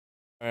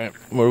Alright,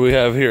 what do we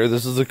have here?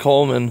 This is the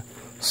Coleman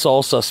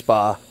salsa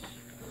spa.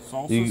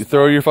 You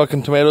throw your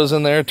fucking tomatoes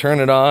in there,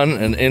 turn it on,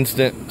 and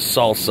instant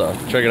salsa.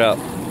 Check it out.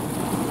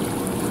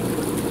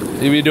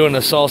 You be doing a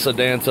salsa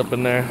dance up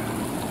in there.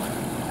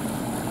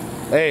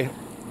 Hey,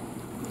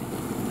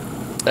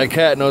 that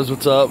cat knows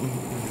what's up.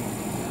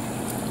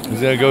 He's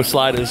gonna go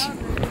slide his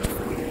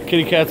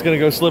kitty cat's gonna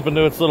go slip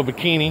into its little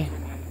bikini.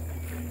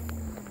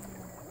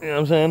 You know what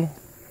I'm saying?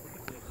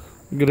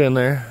 Get in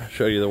there,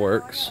 show you the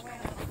works.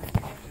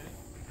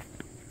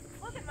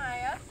 Look at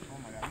Maya.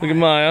 Look at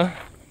Maya.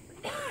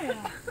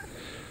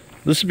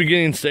 This is the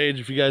beginning stage.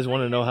 If you guys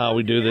want to know how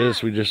we do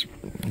this, we just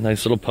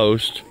nice little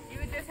post. You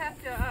would just have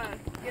to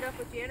get up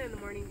with Jana in the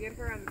morning, get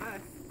her on the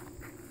bus.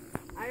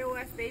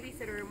 iOS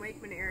babysitter in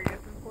Wakeman area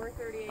from 4:30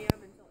 a.m.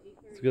 until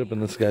 8:30. Let's get up in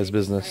this guy's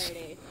business.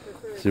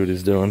 See what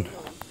he's doing.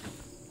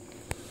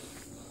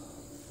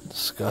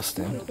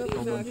 Disgusting.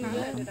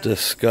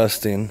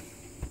 Disgusting.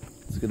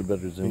 Let's get a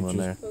better zoom on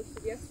there.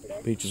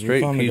 Peaches.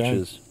 Straight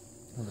peaches.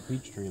 Oh, the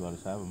peach tree let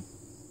us have them.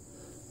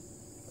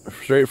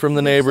 Straight from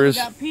the neighbors.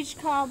 We got peach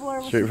cobbler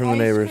with Straight from the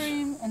neighbors.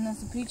 cream, and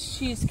there's a peach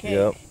cheesecake.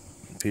 Yep.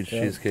 Peach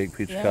cheesecake,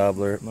 peach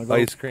cobbler,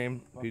 ice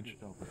cream,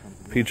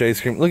 peach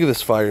ice cream. Look at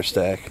this fire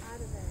stack.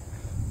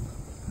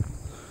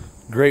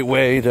 Great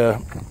way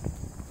to,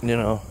 you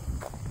know,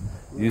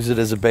 use it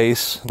as a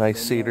base.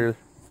 Nice cedar.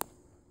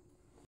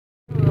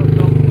 Hope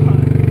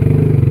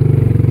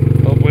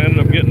we end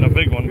up getting a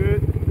big one.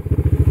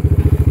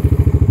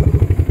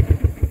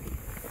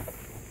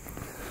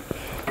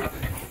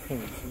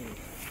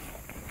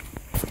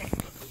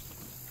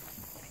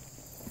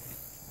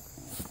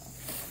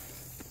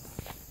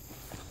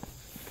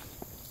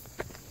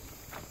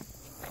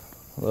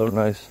 A little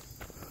nice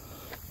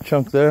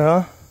chunk there,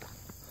 huh?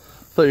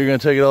 Thought you were gonna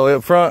take it all the way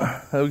up front.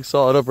 We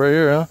saw it up right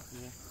here, huh?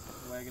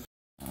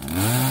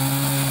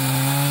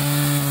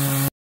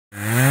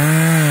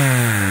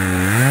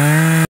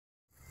 Yeah.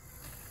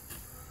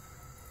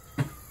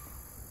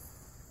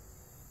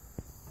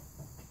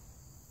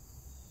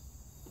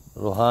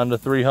 Little Honda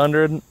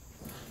 300,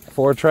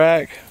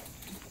 4-track.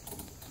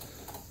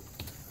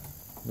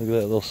 Look at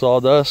that little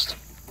sawdust.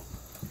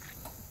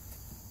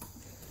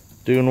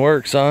 Doing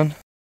work, son.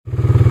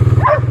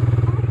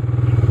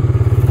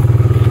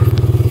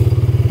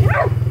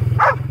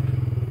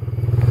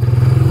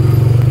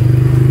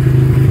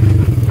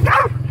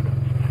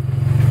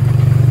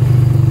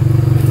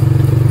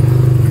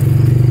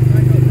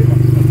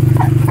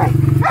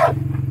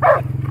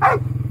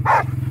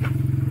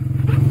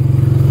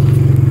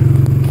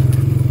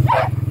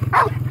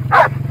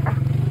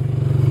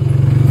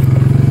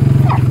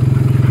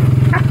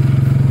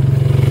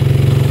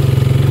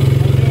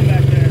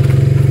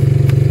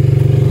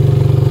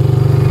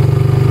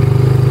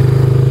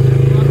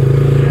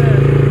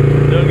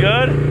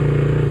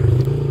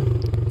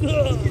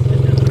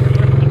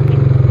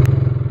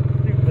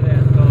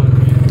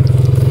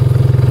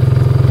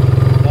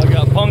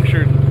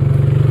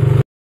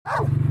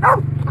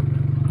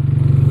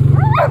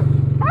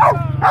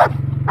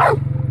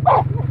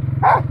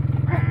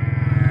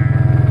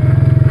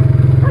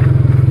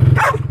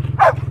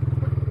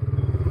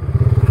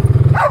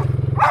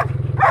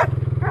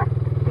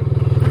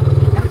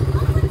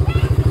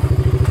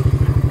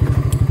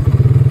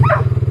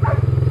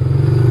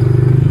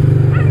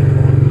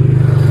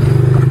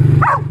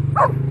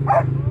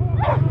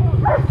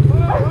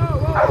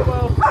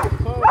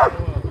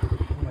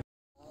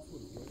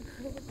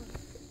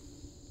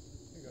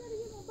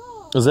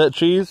 Is that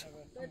cheese?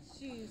 That's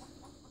cheese.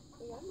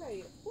 Hey, I'm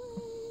ready to play.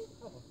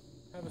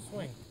 Have a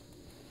swing.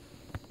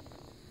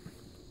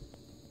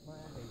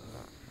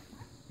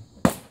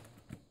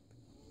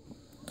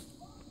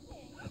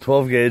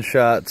 12-gauge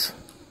shots.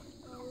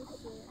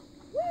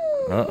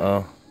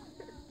 Uh-oh.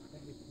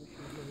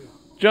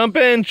 Jump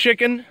in,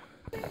 chicken.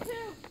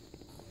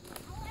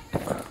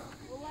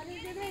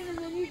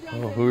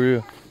 Oh, who are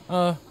you?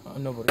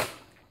 Nobody.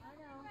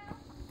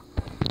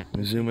 Let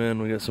me zoom in.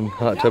 We got some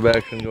hot tub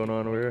action going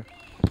on over here.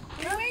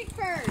 You wait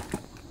first.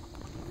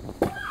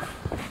 Go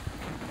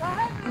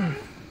ahead, baby.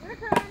 Your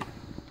turn.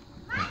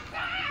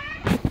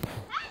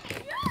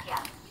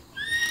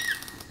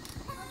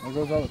 There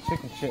goes all the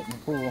chicken shit in the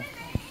pool.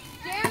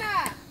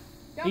 Jana,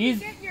 don't be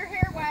getting your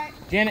hair wet.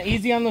 Jana,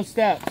 easy on those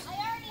steps. I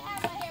already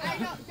have my hair. I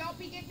know. Don't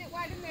be getting it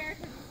wet in there.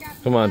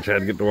 Come on,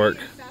 Chad, get to work.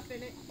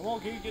 Come on,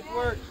 can you get to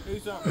work? Do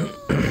something. Go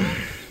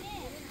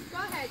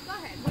ahead,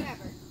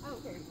 whatever. I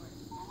don't care anymore.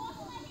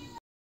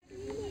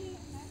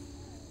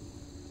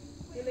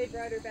 When they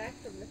brought her back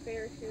from the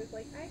fair, she was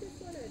like, I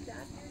just want to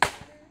adopt your daughter.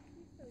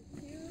 She's so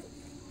cute.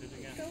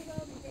 She's so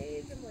well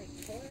behaved. I'm like,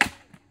 what?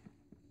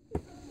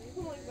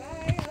 I'm like,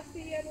 bye. I'll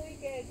see you on the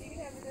weekend. You can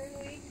have her during the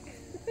week.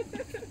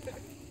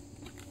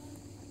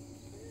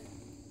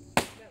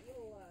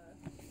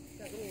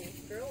 that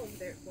little girl in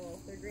there, well,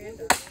 their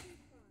granddaughter.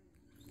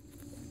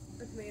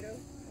 A tomato.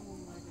 Oh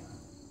my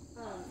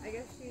god. I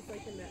guess she's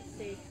like in that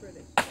stage where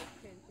there's like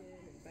tension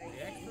and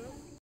biting.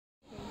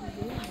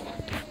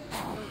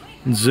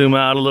 Zoom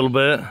out a little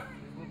bit.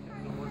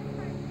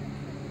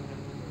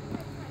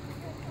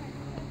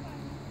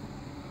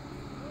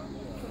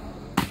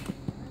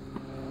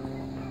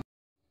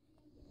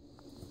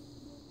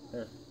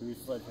 Here, use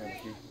sledgehammer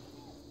key.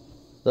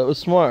 That was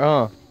smart,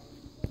 huh?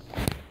 You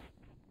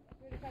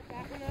want to cut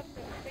that one up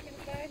from the chicken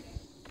side?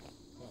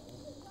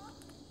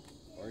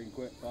 Or you can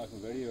quit fucking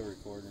video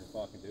recording and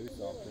fucking do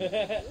something.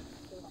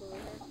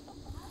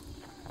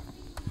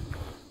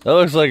 That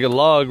looks like a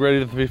log ready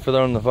to be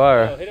thrown in the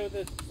fire. Oh, hit it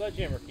with the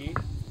sledgehammer key.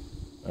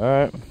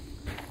 Alright.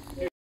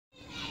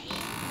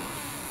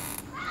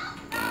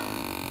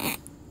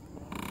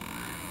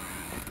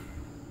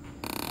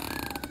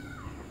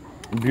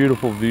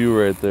 Beautiful view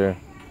right there.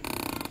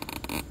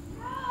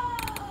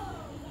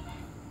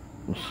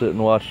 Sit and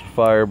watch the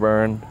fire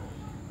burn.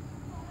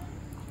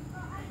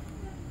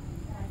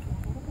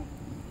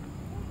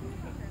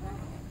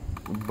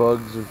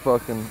 Bugs are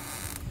fucking...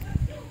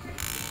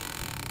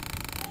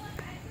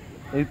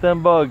 Eat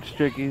them bugs,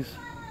 chickies.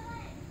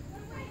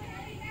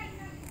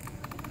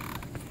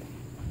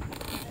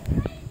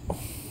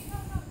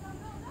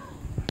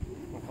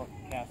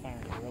 Fucking cast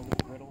iron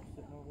griddle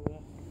sitting over there.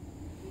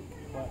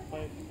 Flat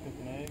plate,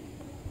 cooking eggs.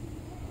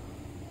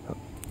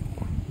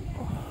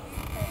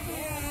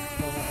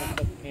 Set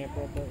the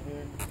camper up right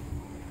here.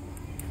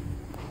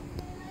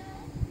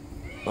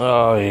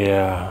 Oh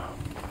yeah.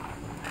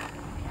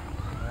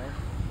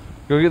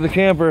 Go get the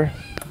camper.